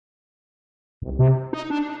I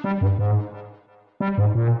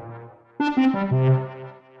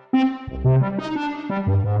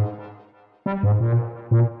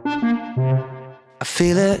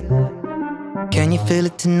feel it, can you feel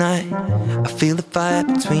it tonight? I feel the fire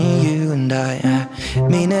between you and I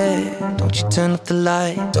mean it, don't you turn off the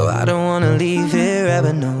light. So I don't wanna leave here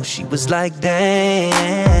ever, no. She was like,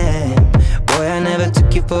 damn, boy, I never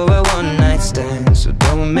took you for a one-night stand. So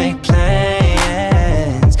don't make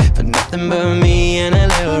plans for nothing but me and a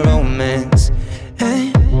little romance.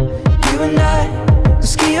 Hey, you and I, we'll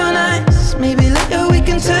ski on ice. Maybe later we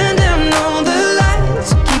can turn down all the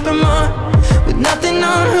lights, keep them on, with nothing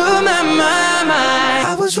on my mind.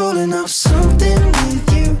 I was rolling up something with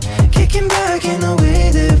you, kicking back in the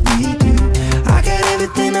way that we do. I got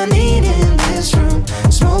everything I need in this room,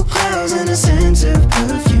 smoke clouds and a sense of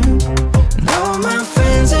perfume. And all my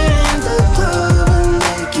friends are in the club and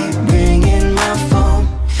they keep ringing my phone,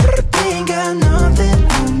 but they ain't got nothing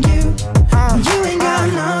on you. You ain't got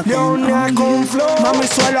nothing on you. Mami,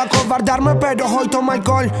 suelo acobardarme, pero hoy tomo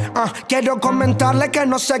alcohol. Quiero comentarle que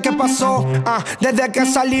no sé qué pasó. Desde que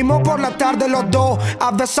salimos por la tarde los dos,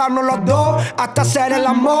 a besarnos los dos, hasta hacer el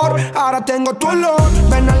amor. Ahora tengo tu olor,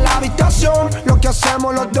 ven a la habitación. Lo que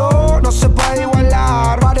hacemos los dos no se puede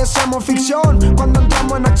igualar. Parecemos ficción cuando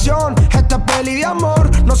entramos en acción. Esta peli de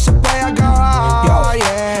amor no se puede acabar. Oh,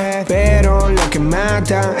 yeah. Pero lo que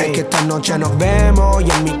mata es que esta noche nos vemos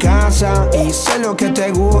y en mi casa. Y sé lo que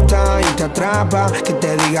te gusta y te atrapa, que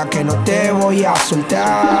te diga que no te voy a soltar.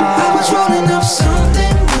 I was rolling up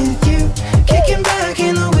something with you, kicking back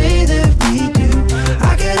in the way that we do.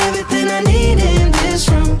 I got everything I need in this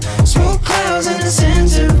room, smoke clouds and a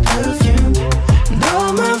sense of perfume. And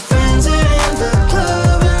all my friends are in the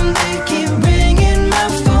club and they keep ringing my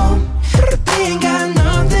phone, but they ain't got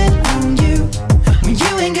nothing on you, when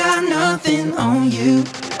you ain't got nothing on you.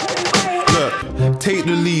 Look, take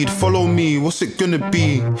the lead, follow me, what's it gonna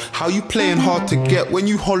be? How you playing hard to get when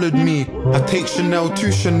you hollered me? I take Chanel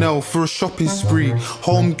to Chanel for a shopping spree.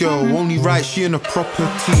 Homegirl, only right, she in a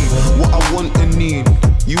property. What I want and need,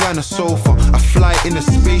 you and a sofa. I fly in a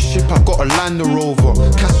spaceship, I got a Land Rover.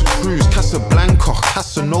 Casa Cruz, Casablanca,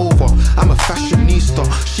 Casanova. I'm a fashionista,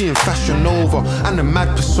 she in Fashion Nova. And a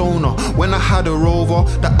mad persona, when I had her over,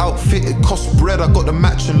 the outfit, it cost bread, I got the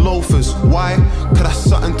matching loafers. Why? Cause that's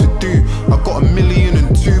something to do. I got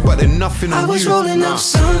 $1,000,002, but there's nothing on you. I was rolling up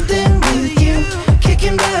something with you,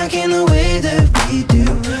 kicking back in the way that we do.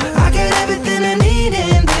 I got everything I need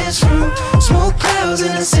in this room, smoke clouds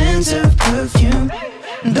and a sense of perfume.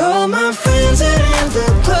 And all my friends